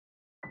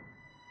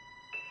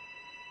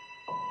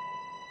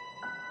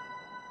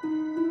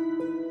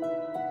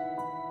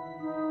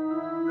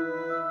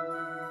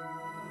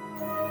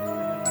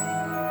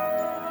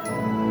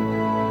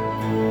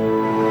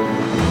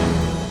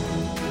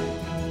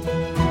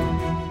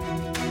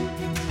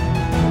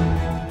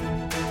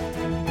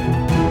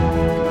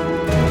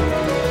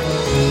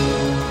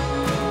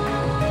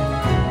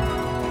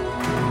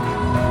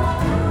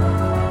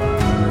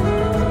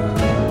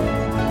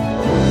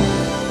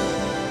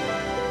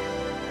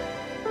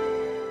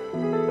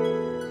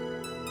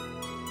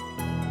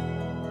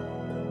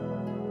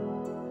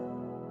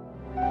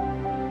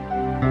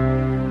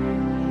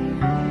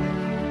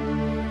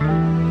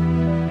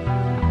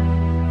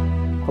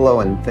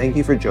Hello, and thank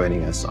you for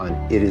joining us on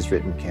It Is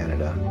Written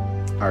Canada.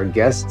 Our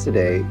guests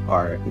today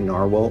are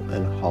Norwell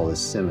and Hollis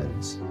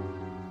Simmons,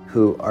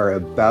 who are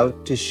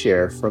about to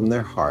share from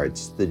their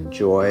hearts the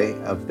joy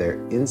of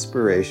their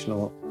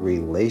inspirational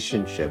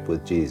relationship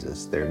with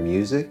Jesus, their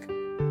music,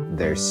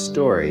 their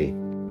story,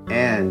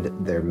 and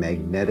their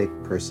magnetic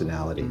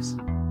personalities.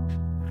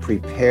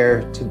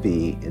 Prepare to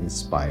be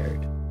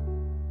inspired.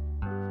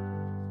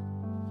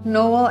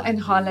 Norwell and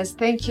Hollis,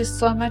 thank you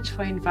so much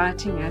for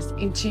inviting us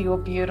into your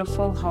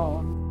beautiful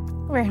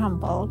home. We're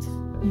humbled.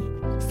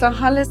 So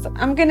Hollis,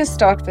 I'm going to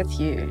start with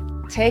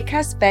you. Take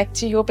us back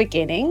to your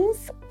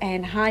beginnings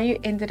and how you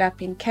ended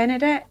up in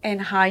Canada and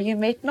how you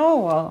met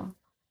Norwell.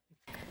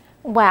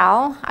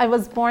 Well, I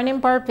was born in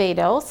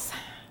Barbados.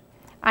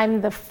 I'm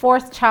the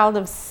fourth child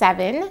of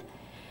 7.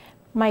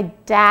 My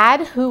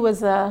dad, who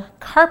was a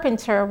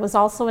carpenter, was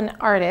also an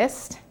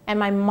artist, and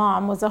my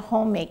mom was a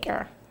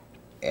homemaker.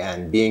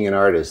 And being an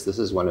artist, this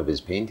is one of his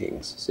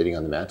paintings sitting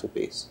on the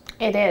mantelpiece.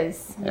 It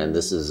is. And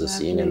this is a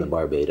scene in the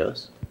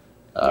Barbados.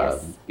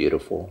 Yes.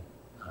 Beautiful.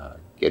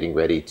 Getting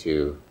ready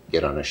to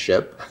get on a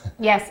ship.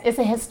 Yes, it's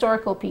a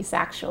historical piece,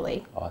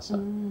 actually.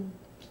 Awesome.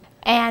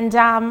 And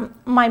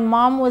my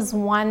mom was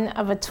one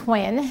of a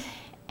twin,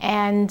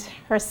 and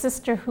her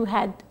sister, who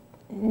had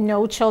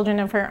no children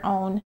of her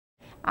own,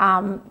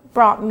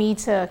 brought me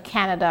to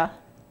Canada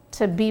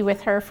to be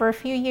with her for a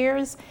few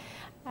years.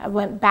 I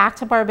went back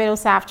to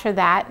Barbados after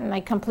that, and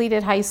I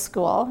completed high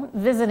school,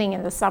 visiting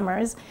in the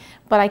summers,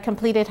 but I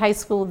completed high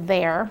school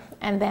there,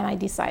 and then I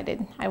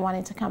decided I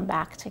wanted to come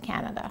back to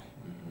Canada.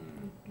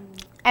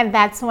 And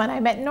that's when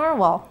I met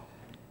Norwell.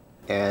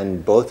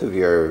 And both of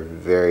you are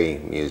very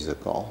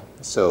musical.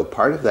 So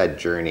part of that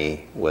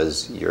journey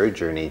was your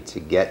journey to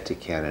get to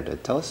Canada.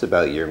 Tell us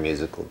about your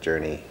musical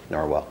journey,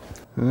 Norwell.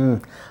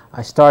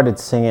 I started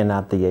singing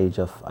at the age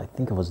of, I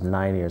think it was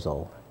 9 years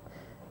old.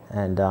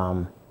 And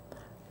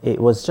it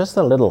was just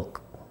a little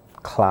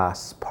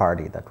class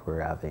party that we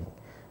were having.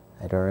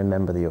 I don't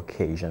remember the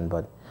occasion,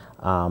 but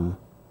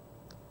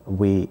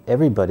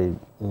everybody,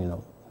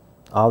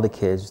 all the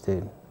kids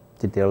did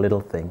their little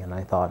thing, and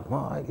I thought,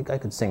 well, I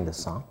could sing this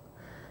song.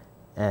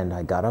 And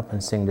I got up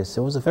and sang this.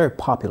 It was a very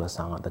popular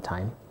song at the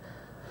time.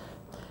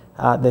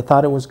 They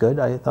thought it was good.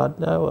 I thought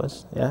it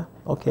was, yeah,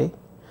 okay.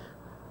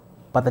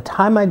 By the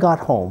time I got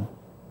home,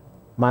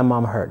 my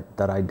mom heard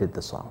that I did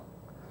the song.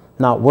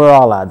 Now, we're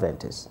all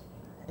Adventists.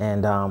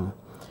 And,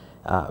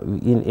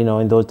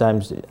 in those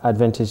times,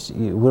 Adventists,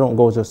 we don't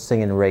go just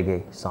singing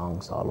reggae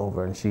songs all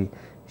over. And she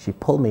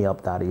pulled me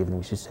up that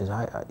evening. She says,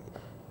 how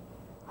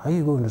are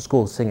you going to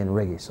school singing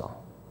reggae song?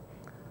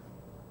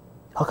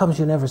 How come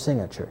you never sing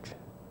at church?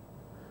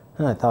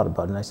 And I thought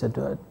about it, and I said,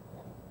 but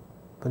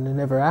they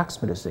never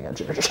asked me to sing at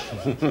church.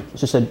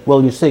 She said,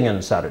 well, you sing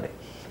on Saturday.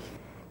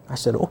 I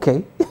said,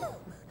 okay.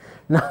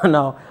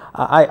 No,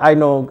 I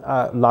know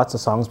lots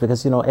of songs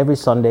because, every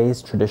Sunday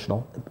is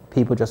traditional.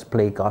 People just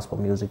play gospel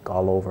music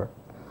all over.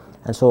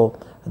 And so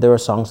there are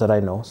songs that I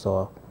know.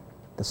 So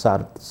the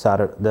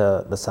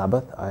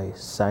Sabbath, I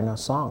sang a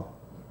song.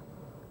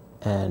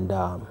 And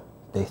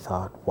they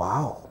thought,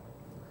 wow.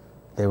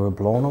 They were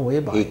blown away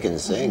by it. He can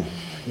sing.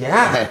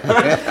 Yeah.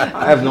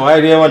 I have no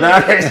idea what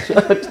that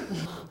is.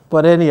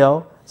 But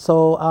anyhow,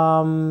 so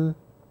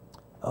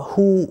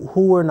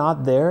who were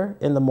not there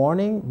in the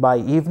morning, by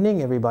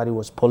evening, everybody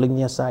was pulling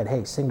me aside.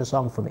 Hey, sing the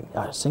song for me.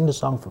 Sing the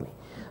song for me.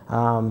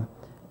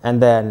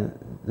 And then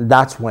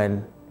that's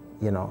when,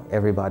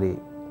 everybody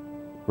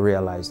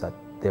realized that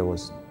there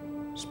was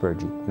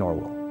Spurgey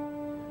Norwell.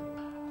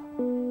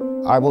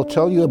 I will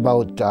tell you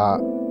about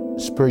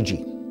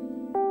Spurgey.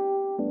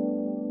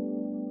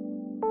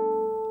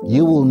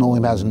 You will know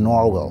him as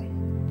Norwell.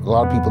 A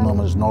lot of people know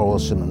him as Norwell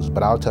Simmons,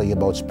 but I'll tell you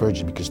about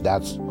Spurgey because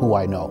that's who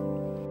I know.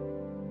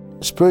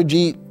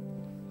 Spurgey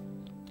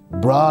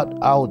brought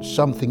out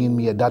something in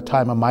me at that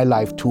time of my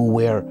life too,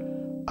 where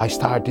I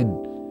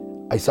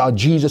saw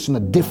Jesus in a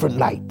different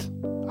light.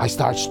 I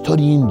started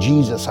studying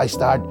Jesus. I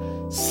started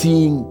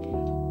seeing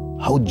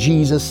how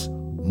Jesus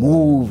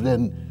moved,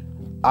 and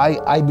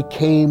I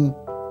became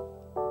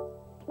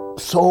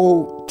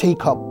so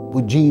take up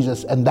with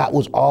Jesus, and that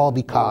was all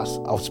because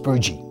of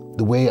Spurgey,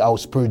 the way how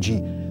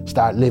Spurgey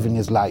started living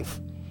his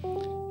life.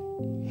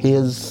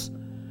 His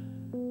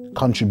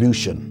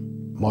contribution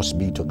must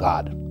be to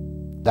God.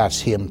 That's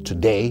him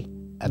today,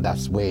 and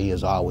that's where he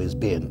has always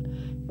been.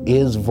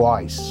 His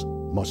voice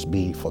must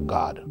be for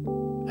God,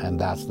 and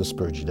that's the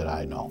Spurgey that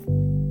I know.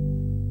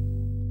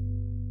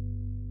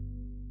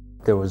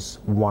 There was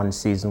one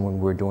season when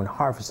we were doing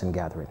harvest and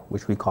gathering,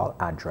 which we call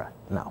Adra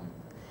now.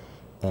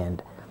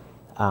 And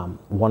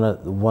one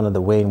of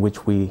the way in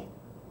which we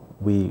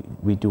do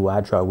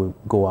Adra, we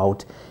go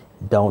out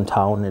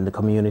downtown in the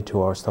community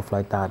or stuff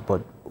like that.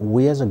 But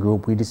we as a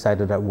group, we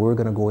decided that we're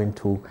going to go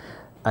into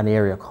an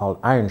area called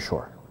Iron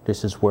Shore.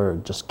 This is where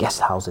just guest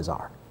houses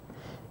are.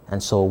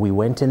 And so we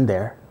went in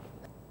there.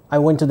 I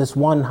went to this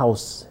one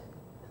house,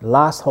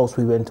 last house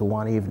we went to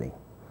one evening,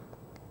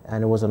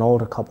 and it was an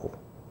older couple.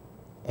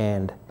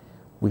 And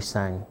we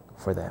sang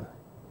for them.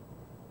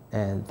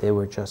 And they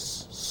were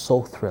just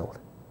so thrilled.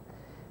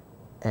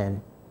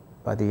 And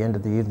by the end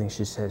of the evening,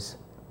 she says,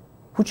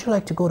 "Would you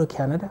like to go to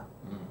Canada?"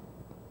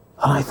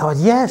 And I thought,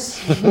 yes.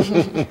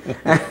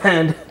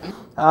 And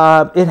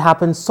it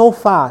happened so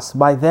fast.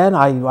 By then,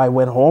 I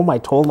went home, I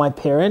told my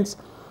parents,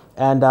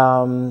 and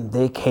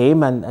they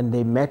came and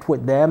they met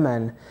with them.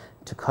 And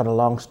to cut a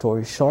long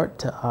story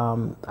short,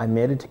 I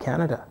made it to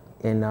Canada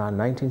in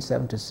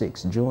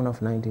 1976, June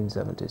of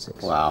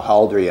 1976. Wow. How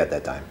old were you at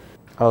that time?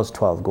 I was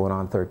 12, going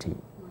on 13.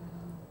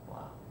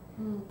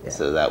 Yeah.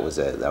 So that was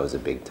a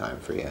big time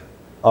for you.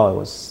 Oh, it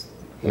was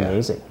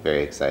amazing.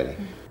 Very exciting.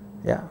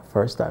 Yeah,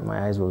 first time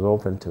my eyes was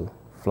open to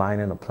flying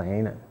in a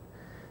plane and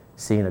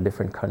seeing a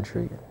different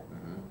country.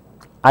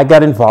 I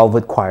got involved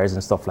with choirs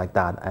and stuff like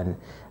that, and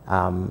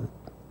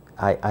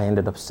I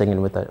ended up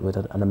singing with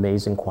an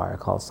amazing choir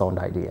called Sound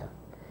Idea.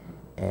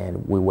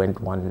 And we went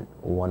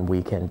one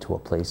weekend to a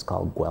place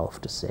called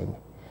Guelph to sing,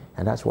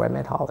 and that's where I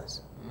met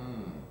Hollis.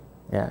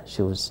 Yeah,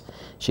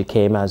 she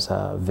came as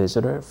a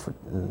visitor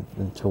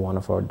to one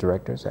of our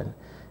directors, and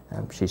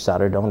she sat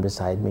her down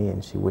beside me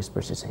and she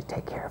whispered, she said,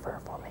 "Take care of her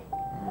for me."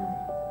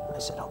 I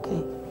said,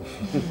 "Okay."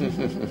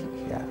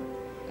 Yeah.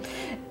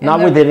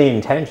 Not with any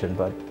intention,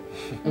 but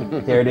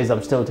here it is,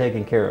 I'm still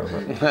taking care of her.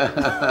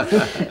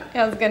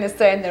 I was going to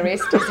say, and the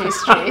rest is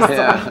history.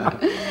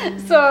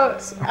 So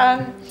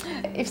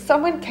if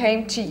someone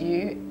came to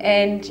you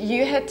and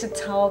you had to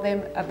tell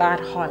them about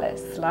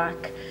Hollis,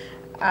 like,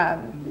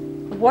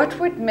 what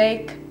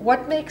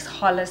makes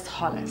Hollis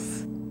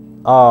Hollis?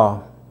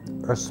 Oh,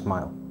 her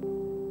smile.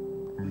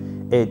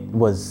 It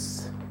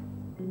was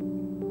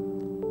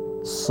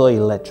so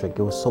electric.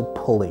 It was so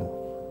pulling.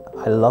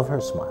 I love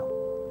her smile.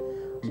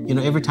 You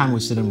know, every time we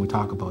sit and we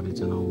talk about it,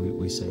 you know,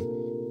 we say,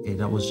 hey,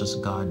 that was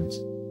just God's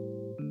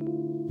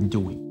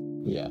doing.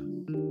 Yeah.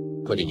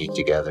 Putting you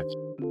together.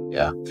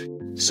 Yeah.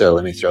 So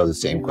let me throw the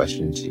same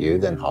question to you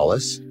then,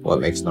 Hollis. What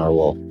makes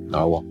Narwhal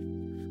Narwhal?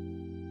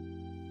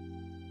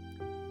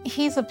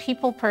 He's a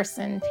people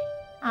person.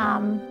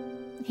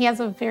 He has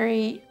a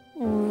very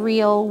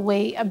real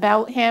way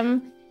about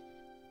him.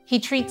 He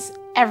treats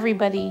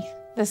everybody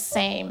the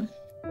same.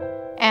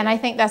 And I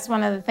think that's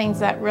one of the things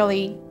that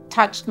really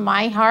touched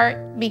my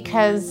heart,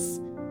 because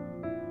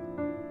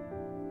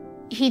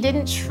he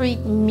didn't treat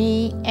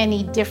me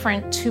any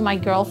different to my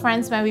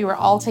girlfriends when we were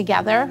all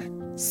together.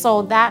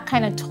 So that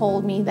kind of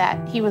told me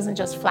that he wasn't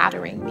just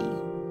flattering me.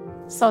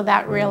 So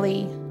that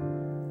really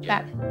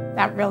had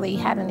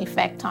an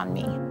effect on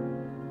me.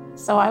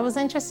 So I was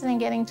interested in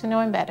getting to know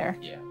him better.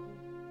 Yeah.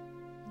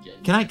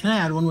 Can I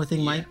add one more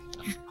thing, Mike?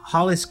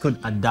 Hollis could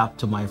adapt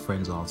to my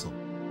friends also.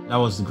 That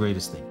was the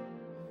greatest thing.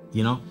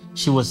 You know,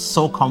 she was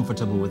so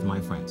comfortable with my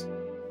friends,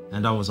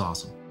 and that was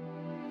awesome.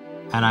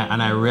 And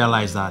I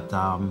realized that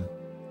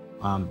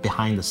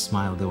behind the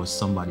smile there was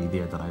somebody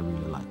there that I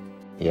really liked.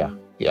 Yeah,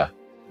 yeah.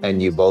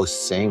 And you both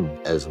sing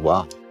as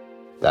well.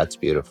 That's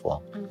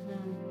beautiful.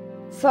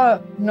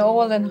 So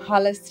Narwhal and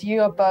Hollis,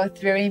 you are both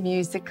very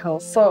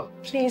musical. So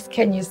please,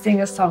 can you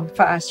sing a song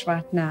for us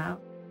right now?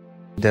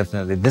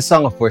 Definitely. This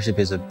song of worship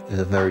is a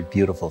very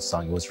beautiful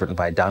song. It was written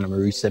by Donna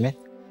Marie Smith.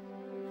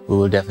 We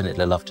will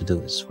definitely love to do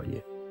this for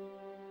you.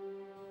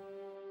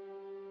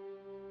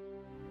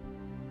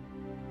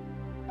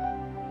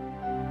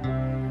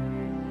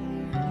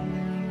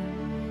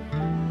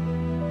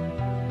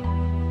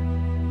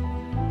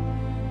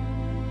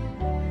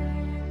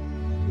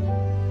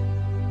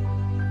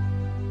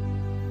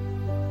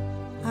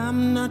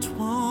 I'm not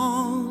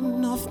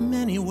one of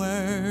many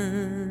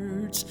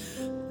words,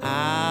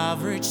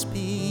 average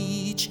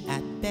speech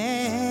at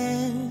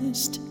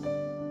best.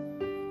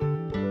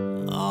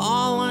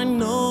 All I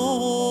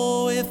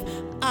know, if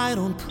I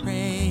don't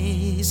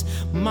praise,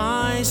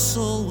 my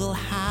soul will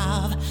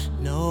have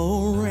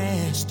no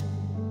rest.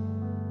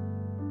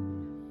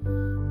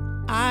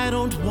 I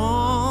don't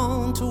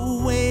want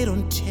to wait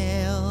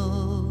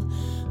until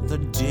the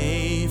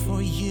day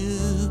for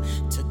you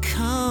to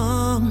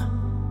come,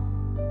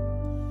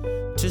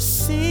 to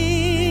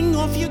sing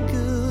of your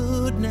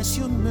goodness,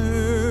 your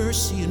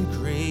mercy and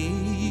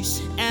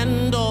grace,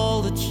 and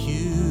all that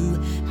you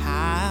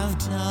have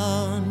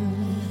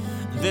done.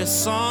 This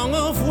song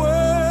of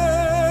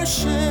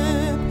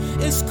worship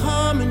is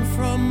coming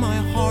from my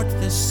heart.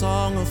 This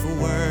song of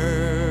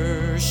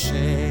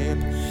worship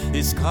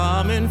is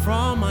coming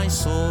from my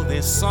soul.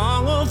 This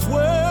song of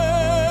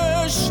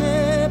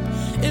worship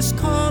is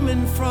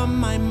coming from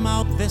my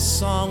mouth. This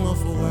song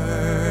of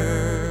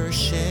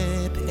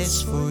worship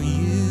is for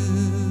you.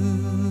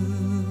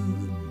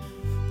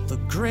 The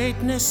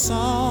greatness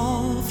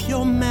of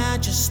your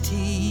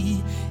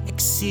majesty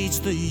exceeds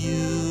the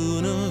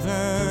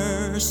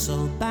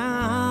universal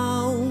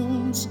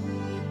bounds.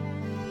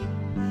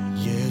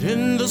 Yet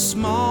in the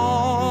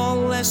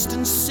smallest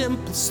and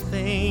simplest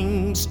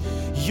things,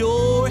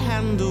 your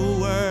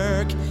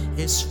handiwork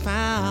is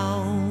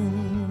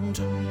found.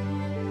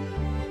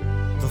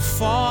 The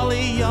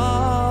folly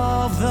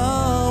of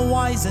the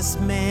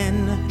wisest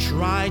men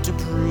try to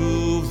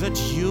prove that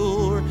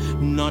you're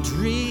not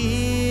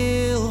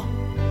real,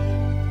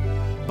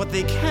 but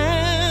they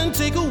can't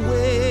take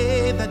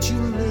away that you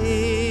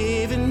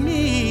live in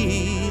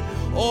me,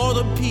 or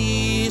the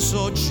peace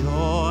or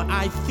joy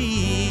I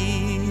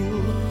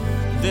feel.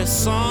 This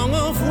song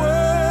of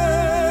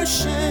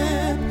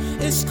worship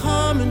is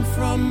coming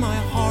from my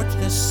heart.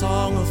 This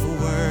song of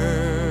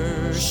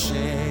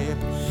worship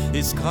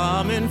is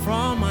coming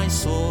from my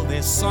soul.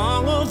 This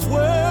song of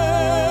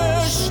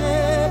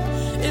worship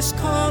is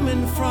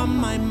coming from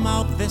my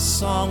mouth. This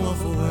song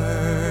of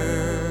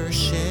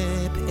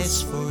worship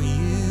is for you.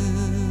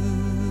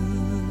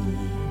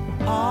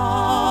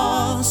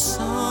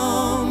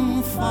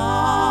 Awesome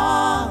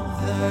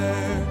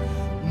Father,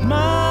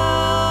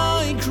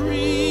 my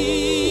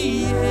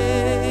Creator,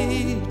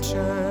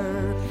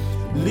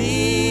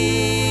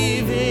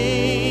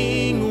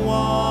 living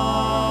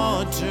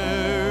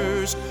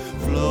waters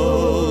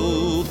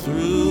flow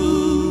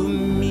through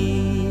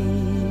me.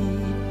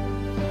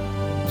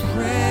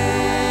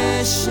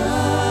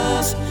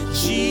 Precious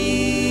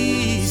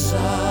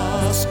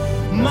Jesus,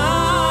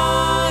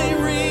 my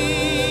Redeemer,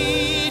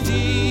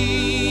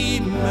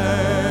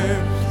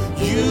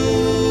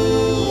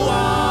 you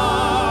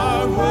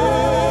are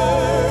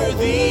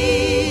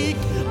worthy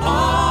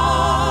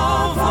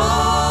of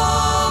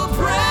all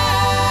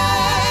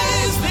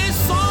praise. This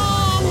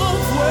song of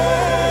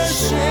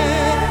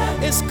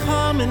worship is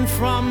coming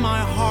from my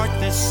heart.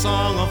 This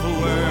song of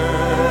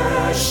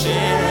worship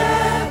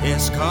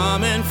is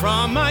coming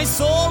from my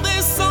soul.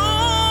 This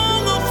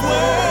song of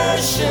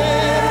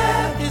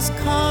worship is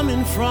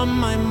coming from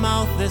my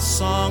mouth. This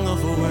song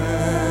of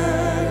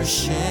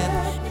worship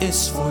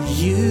is for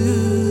you.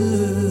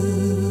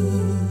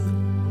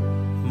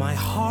 My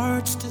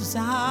heart's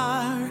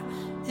desire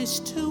is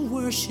to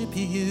worship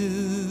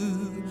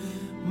you.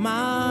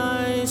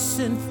 My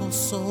sinful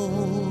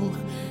soul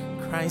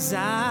cries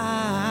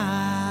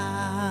out.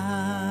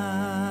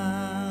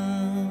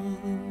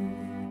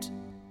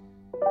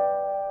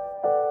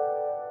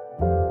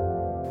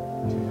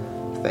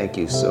 Thank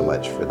you so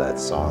much for that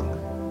song.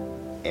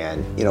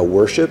 And, you know,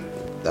 worship,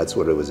 that's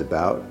what it was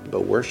about.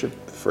 But worship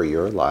for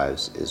your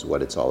lives is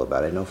what it's all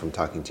about. I know from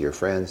talking to your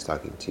friends,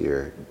 talking to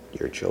your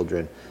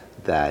children,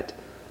 that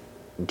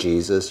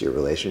Jesus, your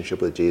relationship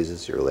with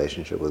Jesus, your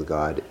relationship with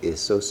God is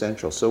so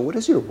central. So what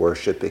does your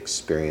worship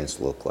experience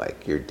look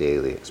like, your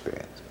daily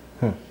experience?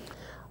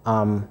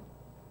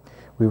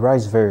 We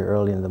rise very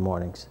early in the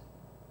mornings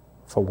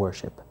for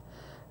worship,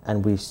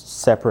 and we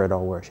separate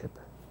our worship,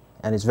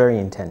 and it's very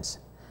intense.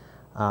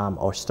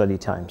 Or study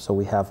time. So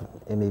we have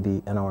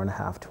maybe an hour and a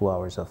half, 2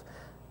 hours of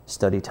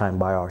study time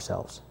by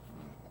ourselves.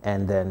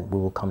 And then we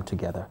will come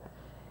together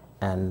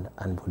and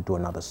we'll do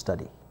another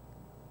study.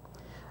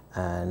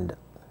 And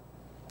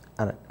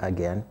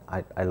again,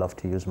 I love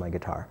to use my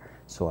guitar.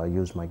 So I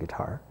use my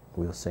guitar.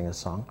 We'll sing a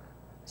song.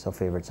 It's our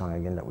favorite song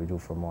again that we do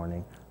for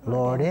morning.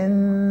 Lord,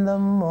 in the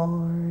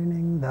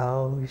morning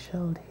thou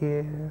shalt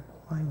hear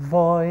my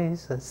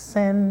voice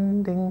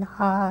ascending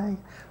high.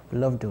 We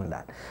love doing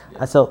that.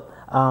 Yeah.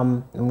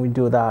 And we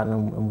do that,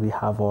 and we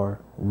have our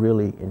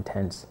really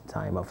intense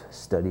time of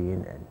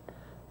studying and,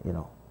 you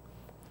know,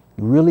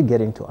 really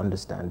getting to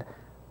understand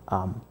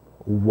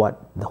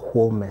what the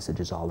whole message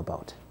is all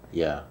about.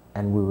 Yeah.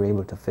 And we were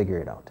able to figure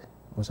it out. It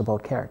was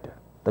about character.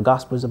 The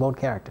gospel is about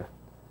character.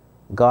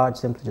 God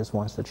simply just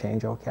wants to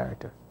change our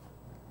character.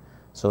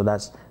 So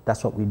that's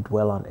what we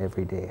dwell on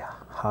every day.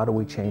 How do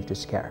we change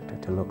this character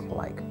to look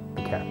like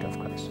the character of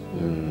Christ?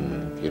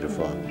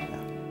 Beautiful. Yeah.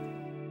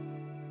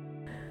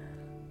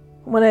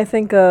 When I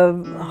think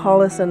of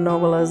Hollis and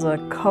Norwell as a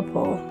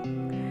couple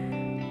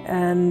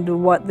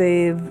and what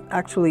they've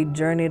actually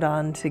journeyed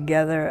on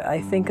together,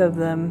 I think of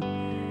them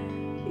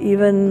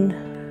even,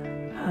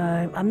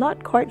 I'm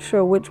not quite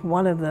sure which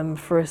one of them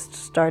first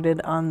started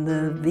on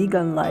the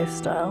vegan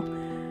lifestyle,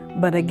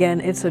 but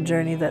again, it's a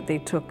journey that they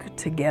took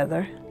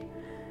together.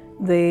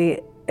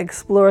 They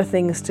explore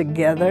things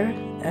together,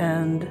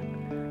 and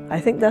I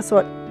think that's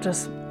what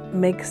just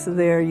makes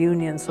their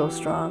union so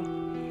strong.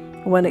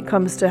 When it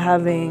comes to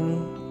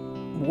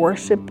having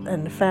worship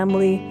and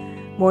family,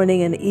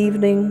 morning and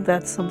evening,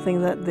 that's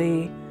something that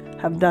they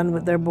have done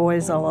with their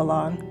boys all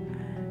along.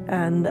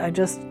 And I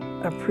just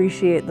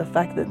appreciate the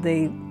fact that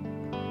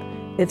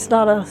it's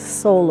not a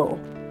solo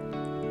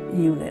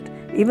unit.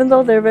 Even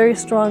though they're very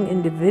strong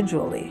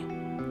individually,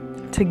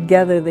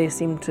 together they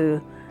seem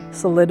to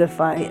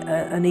solidify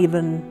an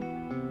even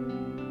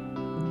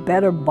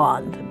better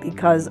bond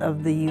because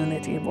of the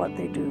unity of what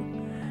they do.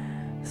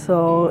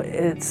 So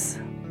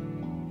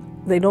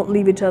they don't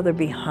leave each other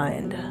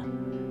behind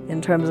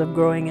in terms of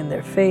growing in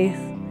their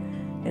faith,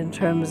 in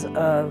terms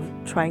of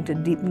trying to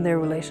deepen their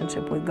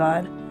relationship with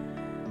God.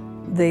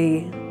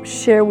 They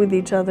share with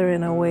each other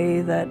in a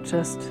way that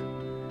just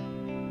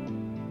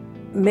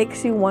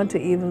makes you want to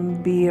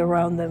even be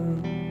around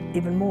them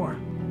even more.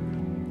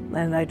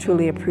 And I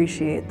truly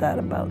appreciate that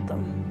about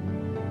them.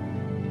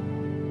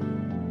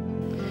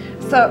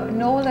 So,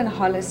 Noel and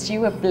Hollis,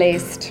 you were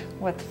blessed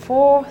with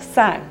 4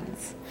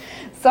 sons.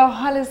 So,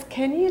 Hollis,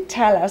 can you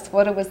tell us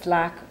what it was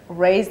like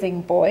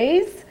raising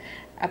boys,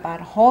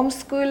 about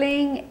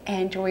homeschooling,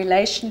 and your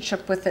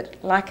relationship with it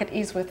like it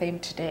is with them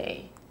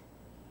today?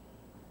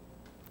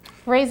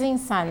 Raising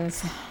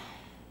sons.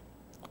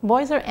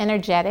 Boys are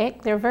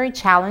energetic, they're very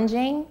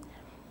challenging,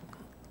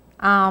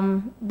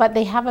 but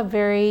they have a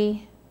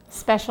very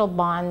special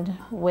bond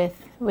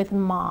with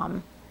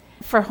mom.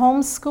 For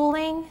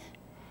homeschooling,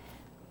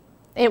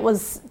 it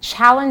was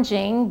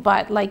challenging,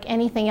 but like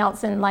anything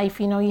else in life,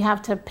 you know, you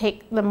have to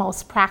pick the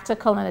most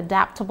practical and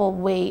adaptable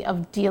way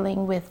of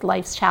dealing with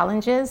life's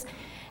challenges.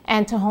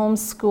 And to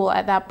homeschool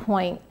at that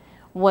point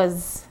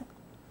was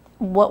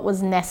what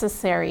was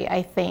necessary,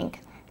 I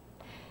think.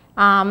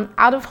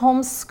 Out of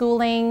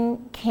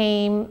homeschooling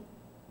came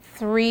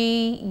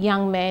 3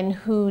 young men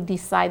who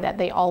decide that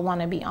they all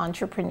want to be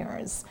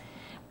entrepreneurs.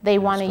 They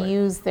want to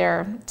use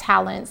their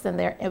talents and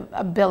their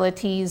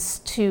abilities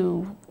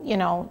to, you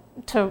know,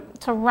 to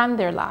run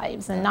their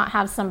lives and not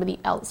have somebody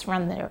else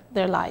run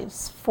their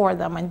lives for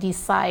them and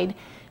decide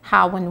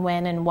how and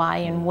when and why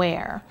and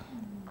where.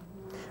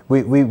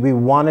 We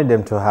wanted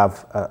them to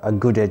have a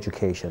good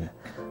education,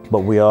 but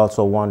we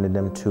also wanted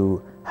them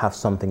to have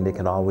something they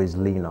can always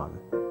lean on.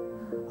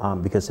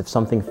 Because if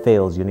something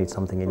fails, you need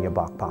something in your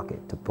back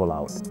pocket to pull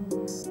out.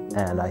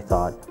 And I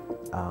thought,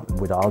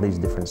 with all these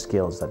different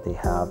skills that they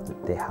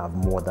have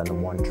more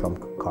than one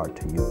trump card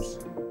to use.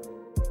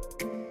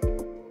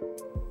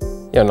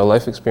 Yeah, no,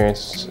 life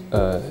experience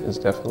is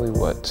definitely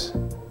what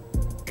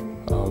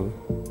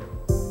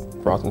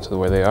brought them to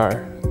where they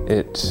are.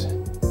 It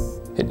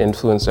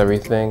influenced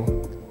everything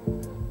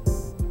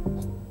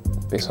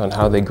based on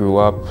how they grew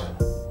up,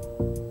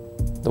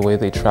 the way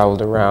they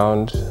traveled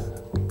around.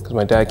 Because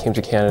my dad came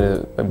to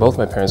Canada, both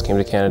my parents came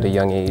to Canada at a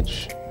young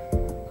age,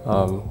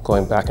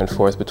 going back and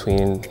forth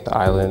between the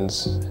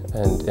islands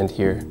and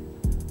here,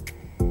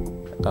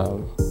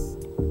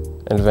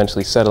 and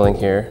eventually settling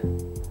here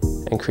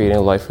and creating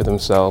a life for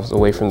themselves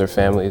away from their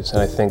families.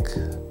 And I think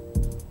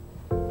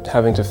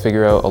having to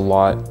figure out a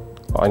lot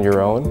on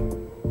your own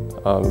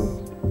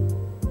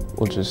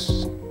will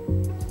just,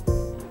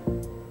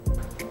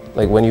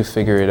 like when you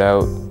figure it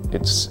out,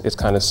 it's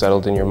kind of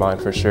settled in your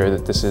mind for sure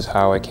that this is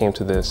how I came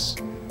to this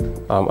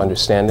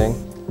understanding,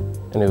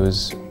 and it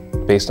was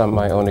based on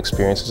my own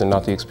experiences and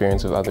not the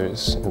experience of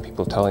others and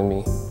people telling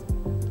me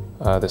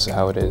this is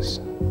how it is.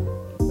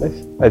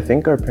 I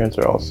think our parents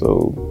are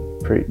also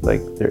pretty,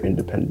 like, they're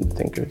independent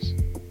thinkers,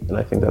 and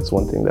I think that's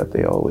one thing that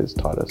they always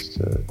taught us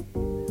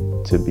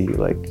to be,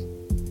 like,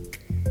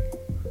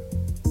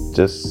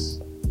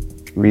 just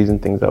reason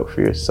things out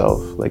for yourself.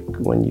 Like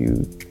when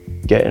you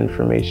get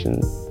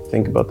information,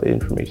 think about the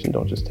information,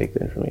 don't just take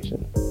the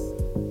information,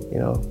 you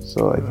know?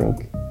 So I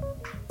think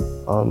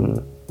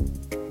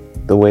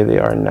the way they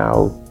are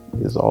now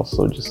is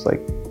also just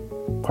like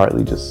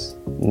partly just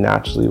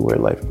naturally where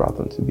life brought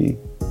them to be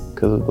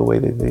because of the way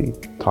that they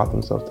taught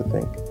themselves to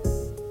think.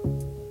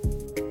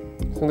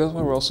 I think that's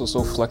why we're also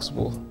so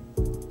flexible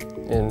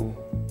in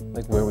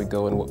like where we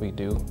go and what we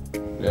do.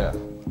 Yeah.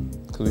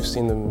 Because we've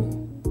seen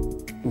them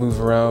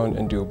move around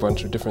and do a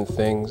bunch of different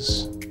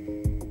things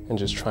and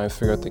just try and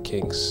figure out the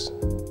kinks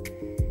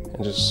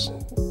and just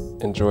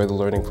enjoy the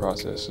learning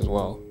process as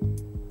well,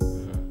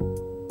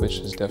 which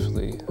is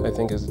definitely, I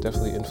think has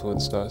definitely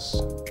influenced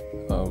us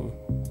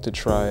to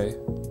try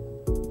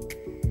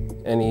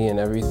any and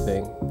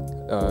everything,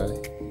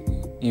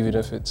 even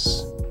if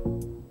it's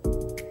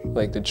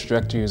like the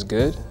trajectory is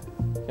good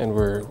and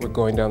we're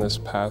going down this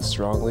path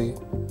strongly,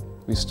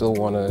 we still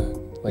want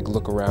to like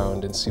look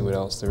around and see what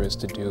else there is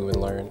to do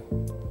and learn.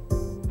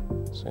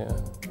 So yeah.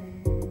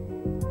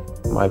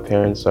 My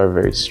parents are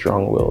very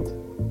strong-willed.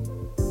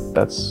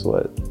 That's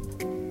what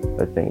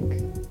I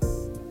think.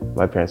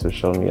 My parents have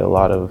shown me a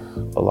lot of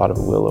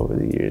will over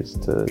the years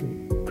to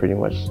pretty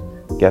much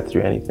get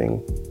through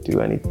anything, do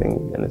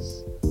anything, and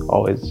it's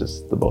always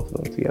just the both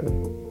of them together.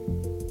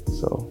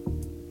 So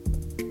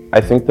I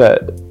think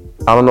that,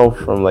 I don't know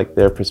from like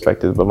their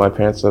perspective, but my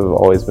parents have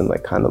always been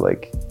like kind of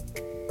like,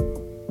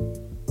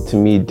 to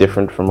me,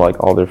 different from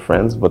like all their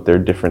friends, but they're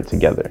different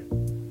together.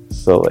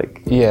 So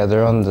like, yeah,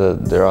 they're on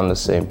the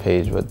same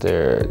page, but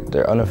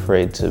they're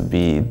unafraid to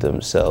be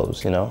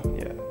themselves, you know?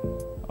 Yeah.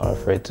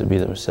 Unafraid to be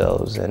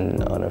themselves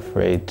and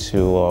unafraid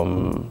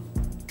to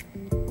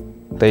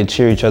they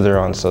cheer each other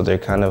on, so they're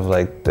kind of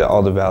like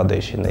all the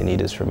validation they need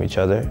is from each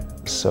other.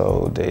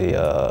 So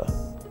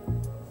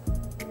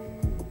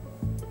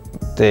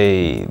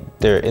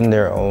they're in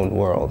their own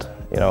world,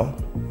 you know?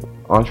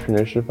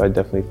 Entrepreneurship, I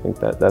definitely think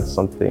that that's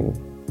something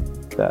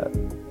that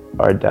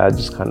our dad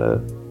just kind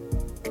of,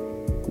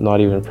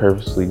 not even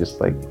purposely, just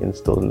like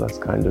instilled in us,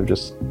 kind of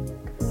just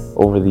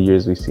over the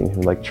years we've seen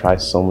him like try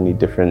so many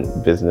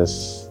different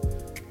business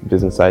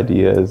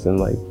ideas and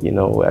like, you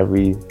know,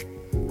 every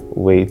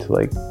way to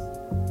like,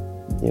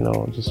 you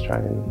know, just try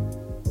and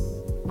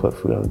put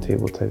food on the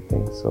table type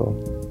thing. So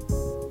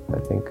I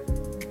think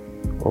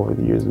over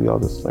the years we all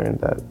just learned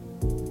that,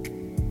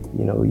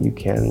 you know, you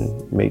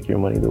can make your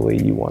money the way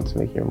you want to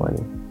make your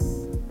money.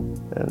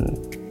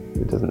 And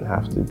it doesn't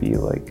have to be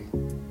like,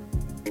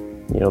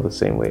 you know, the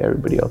same way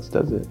everybody else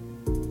does it.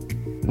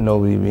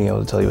 Nobody being able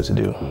to tell you what to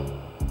do.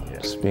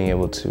 Just being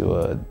able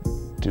to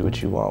do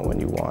what you want when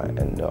you want,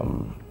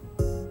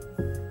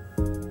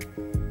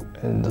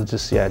 and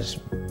just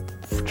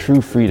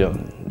true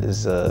freedom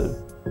is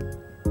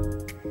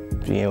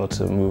being able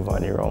to move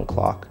on your own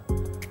clock.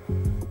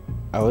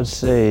 I would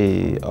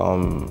say a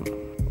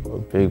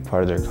big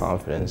part of their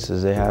confidence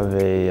is they have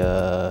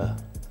a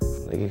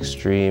like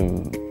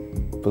extreme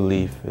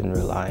belief and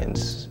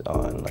reliance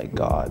on like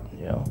God,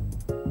 you know,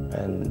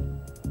 and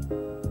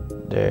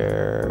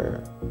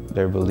their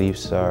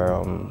beliefs are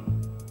a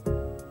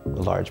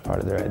large part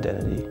of their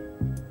identity,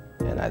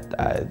 and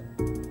I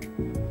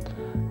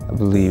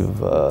believe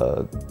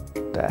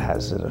that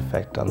has an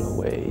effect on the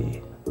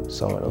way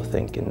someone will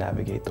think and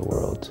navigate the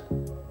world.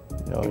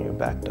 You know, when you're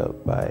backed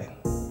up by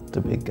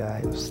the big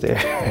guy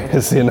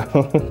upstairs, you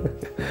know.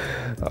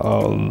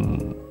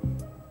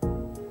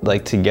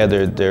 Like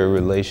together, their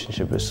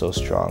relationship is so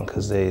strong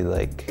because they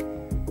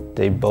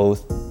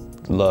both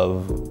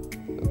love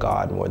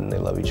God more than they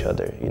love each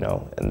other, you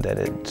know, and that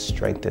it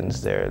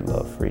strengthens their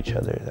love for each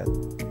other. That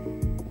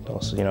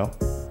also, you know.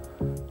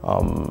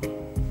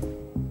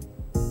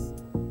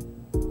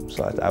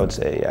 So I would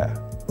say, yeah,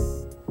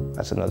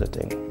 that's another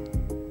thing.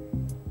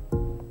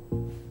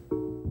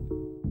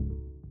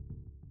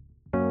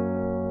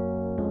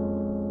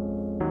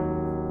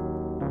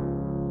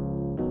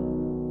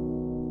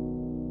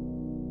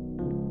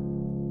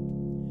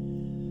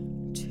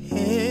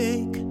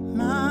 Take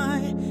my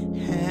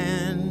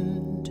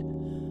hand,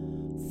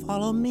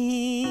 follow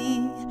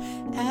me,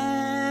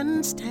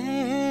 and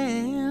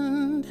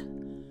stand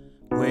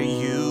where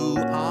you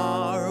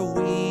are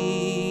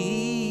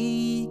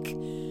weak.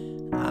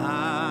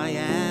 I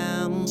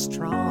am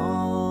strong,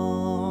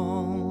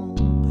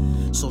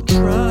 so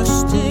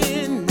trust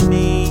in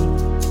me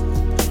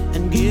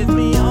and give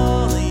me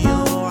all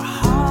your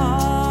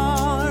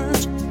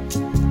heart.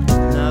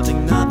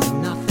 Nothing can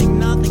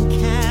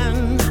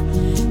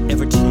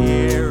ever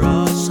tear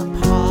us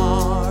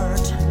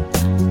apart.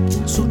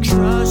 So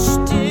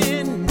trust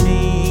in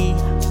me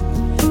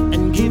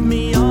and give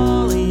me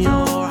all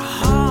your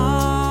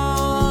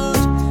heart.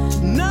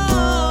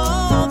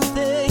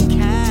 Nothing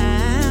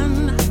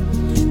can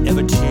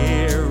ever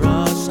tear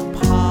us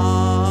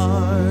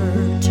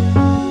apart.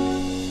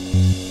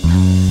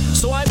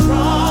 So I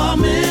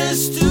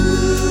promise to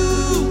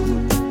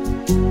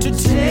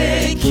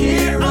take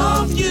care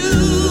of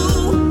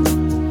you.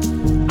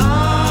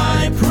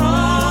 I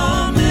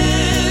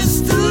promise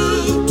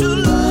to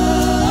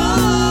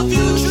love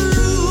you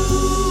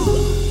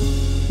true.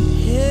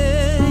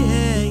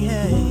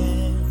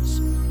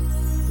 Yes.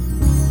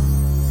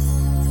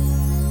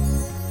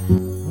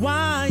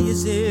 Why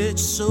is it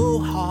so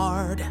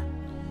hard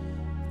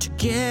to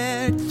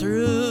get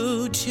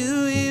through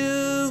to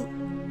you?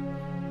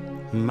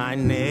 My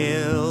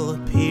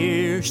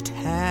nail-pierced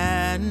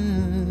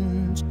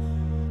hands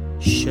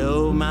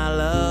show my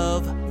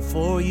love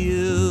for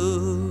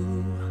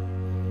you.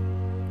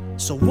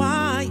 So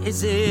why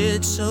is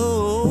it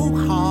so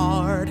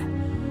hard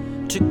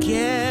to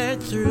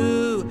get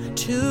through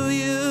to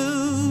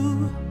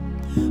you?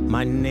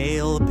 My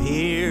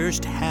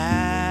nail-pierced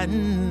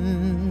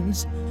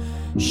hands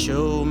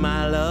show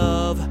my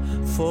love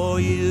for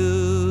you.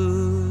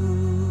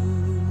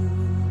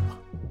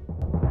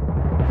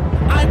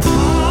 I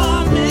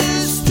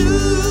promise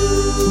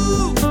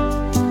to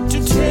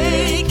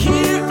take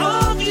care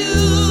of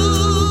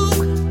you.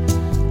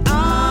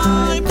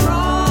 I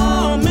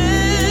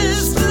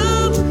promise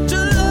to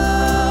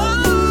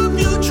love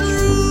you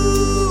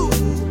true.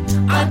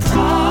 I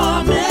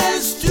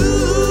promise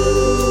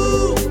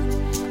to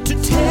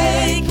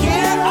take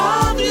care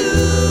of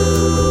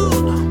you.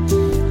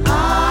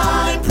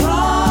 I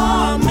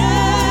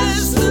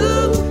promise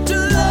to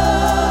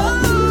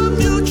love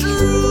you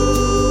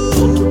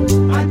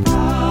true. I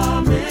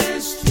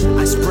promise.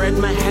 I spread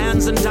my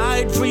hands and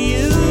died for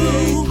you.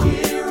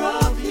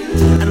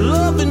 And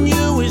loving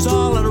you is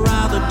all I'd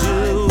rather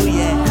do,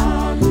 yeah.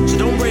 So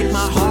don't break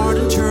my heart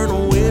and turn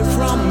away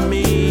from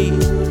me.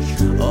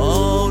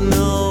 Oh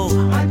no,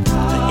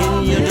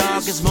 in your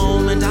darkest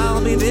moment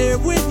I'll be there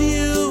with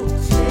you.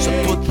 So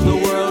put the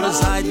world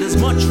aside, there's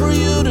much for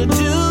you to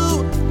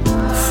do.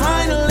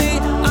 Finally,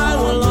 I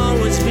will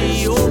always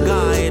be your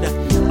guide.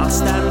 I'll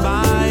stand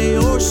by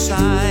your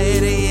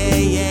side, yeah,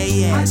 yeah,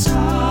 yes. I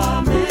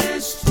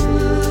promise to.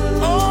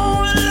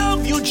 Oh, I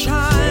love you,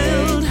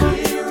 child.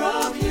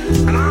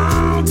 And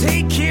I'll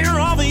take care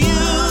of you.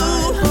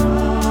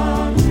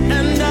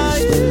 And I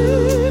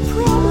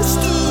promise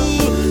to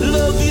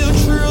love you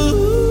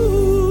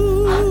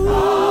true. I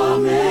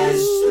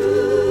promise to.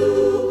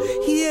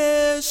 Yeah.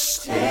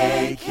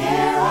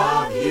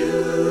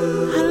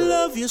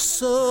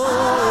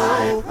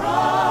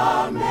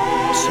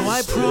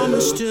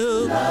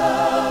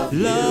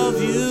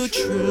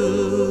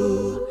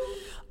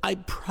 I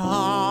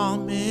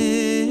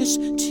promise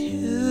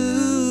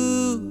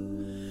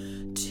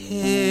to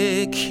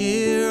take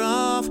care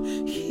of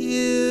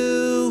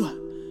you.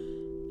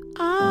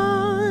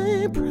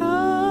 I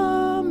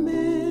promise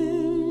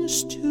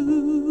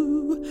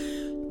to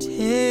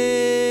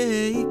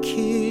take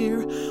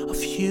care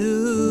of you.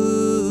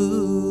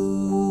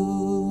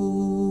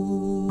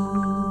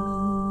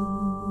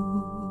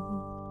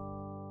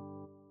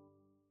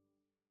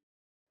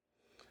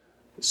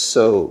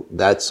 So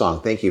that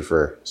song, thank you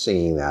for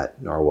singing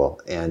that, Norwell.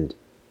 And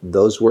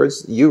those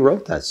words, you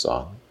wrote that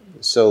song.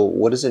 So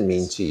what does it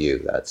mean to you,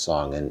 that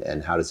song,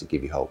 and how does it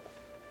give you hope?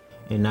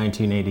 In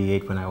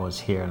 1988, when I was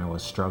here and I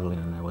was struggling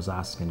and I was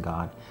asking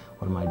God,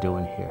 what am I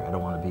doing here? I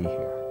don't want to be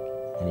here.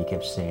 And he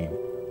kept saying,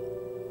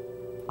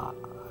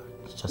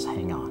 just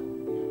hang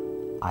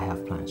on. I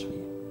have plans for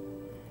you.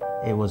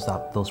 It was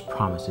those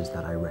promises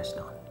that I rest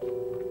on.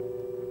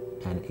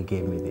 And it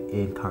gave me the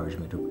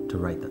encouragement to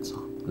write that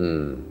song.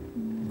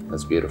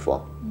 That's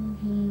beautiful.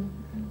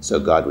 So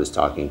God was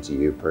talking to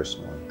you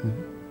personally.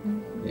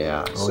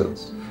 Yeah. So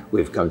yes.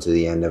 We've come to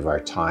the end of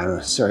our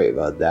time. Sorry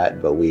about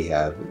that, but we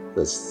have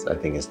this. I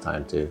think it's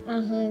time to.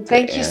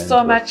 Thank you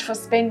so much for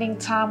spending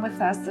time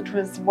with us. It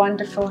was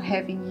wonderful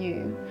having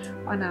you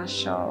on our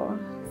show.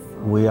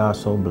 We are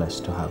so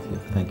blessed to have you.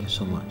 Thank you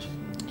so much.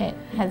 It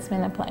has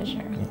been a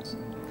pleasure. Yes.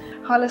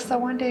 Hollis, I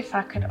wonder if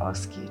I could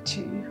ask you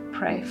to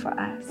pray for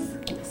us.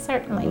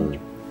 Certainly.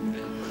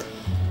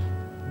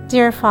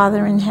 Dear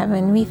Father in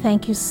heaven, we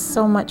thank you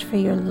so much for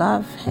your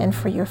love and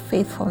for your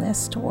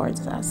faithfulness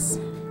towards us.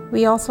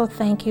 We also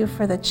thank you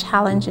for the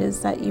challenges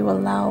that you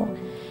allow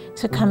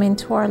to come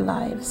into our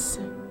lives.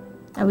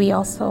 And we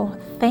also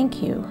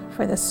thank you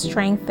for the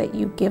strength that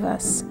you give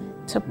us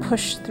to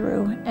push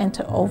through and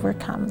to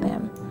overcome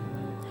them.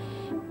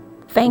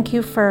 Thank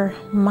you for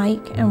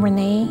Mike and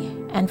Renee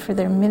and for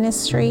their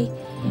ministry.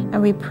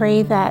 And we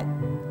pray that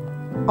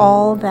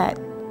all that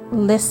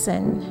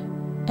listen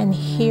and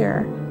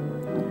hear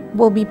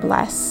will be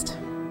blessed.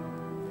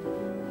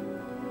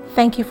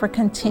 Thank you for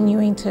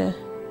continuing to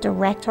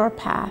direct our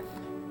path.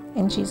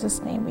 In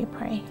Jesus' name we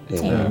pray.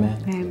 Amen.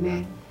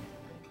 Amen.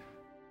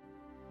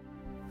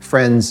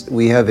 Friends,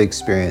 we have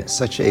experienced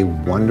such a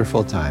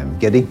wonderful time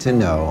getting to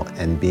know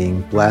and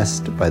being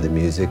blessed by the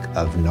music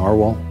of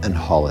Norwell and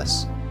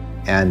Hollis.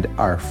 And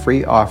our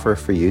free offer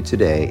for you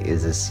today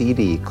is a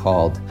CD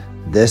called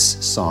This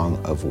Song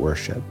of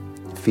Worship,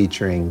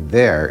 featuring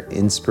their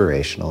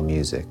inspirational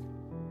music.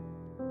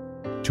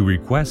 To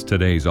request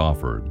today's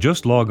offer,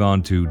 just log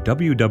on to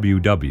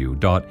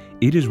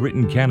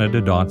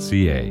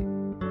www.itiswrittencanada.ca.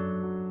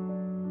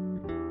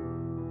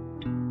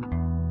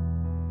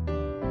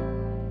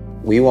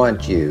 We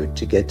want you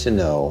to get to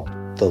know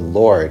the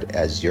Lord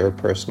as your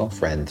personal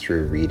friend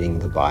through reading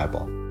the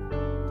Bible,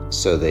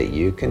 so that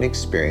you can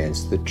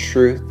experience the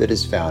truth that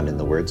is found in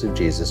the words of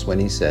Jesus when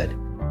he said,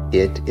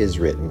 "It is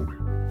written,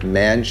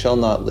 man shall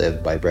not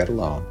live by bread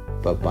alone,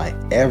 but by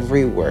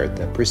every word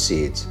that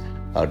proceeds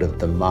out of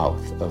the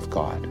mouth of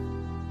God."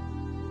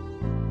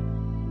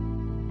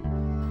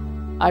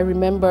 I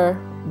remember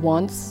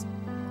once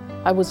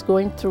I was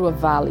going through a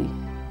valley,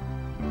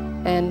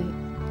 and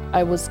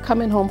I was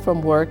coming home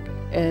from work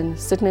and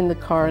sitting in the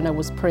car, and I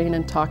was praying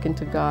and talking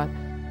to God.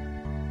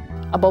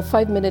 About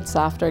 5 minutes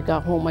after I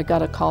got home, I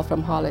got a call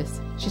from Hollis.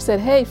 She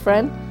said, "Hey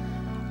friend,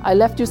 I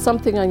left you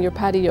something on your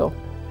patio."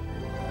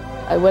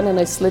 I went and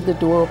I slid the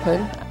door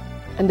open,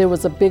 and there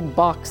was a big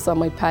box on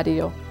my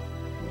patio.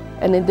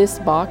 And in this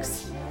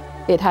box,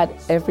 it had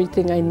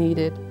everything I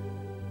needed,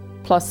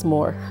 plus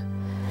more.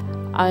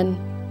 And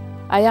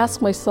I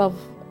asked myself,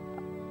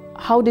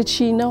 how did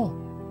she know?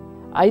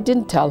 I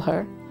didn't tell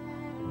her,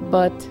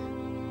 but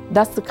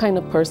that's the kind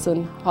of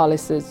person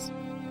Hollis is.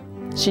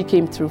 She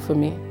came through for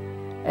me,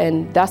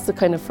 and that's the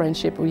kind of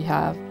friendship we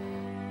have.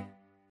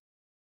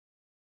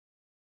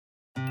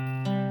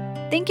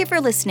 Thank you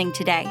for listening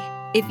today.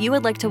 If you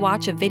would like to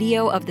watch a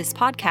video of this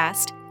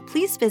podcast,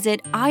 please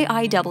visit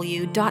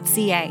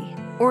iiw.ca,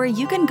 or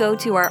you can go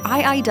to our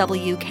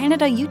IIW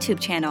Canada YouTube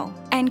channel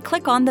and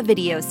click on the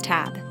Videos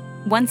tab.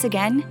 Once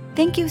again,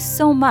 thank you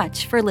so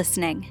much for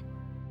listening.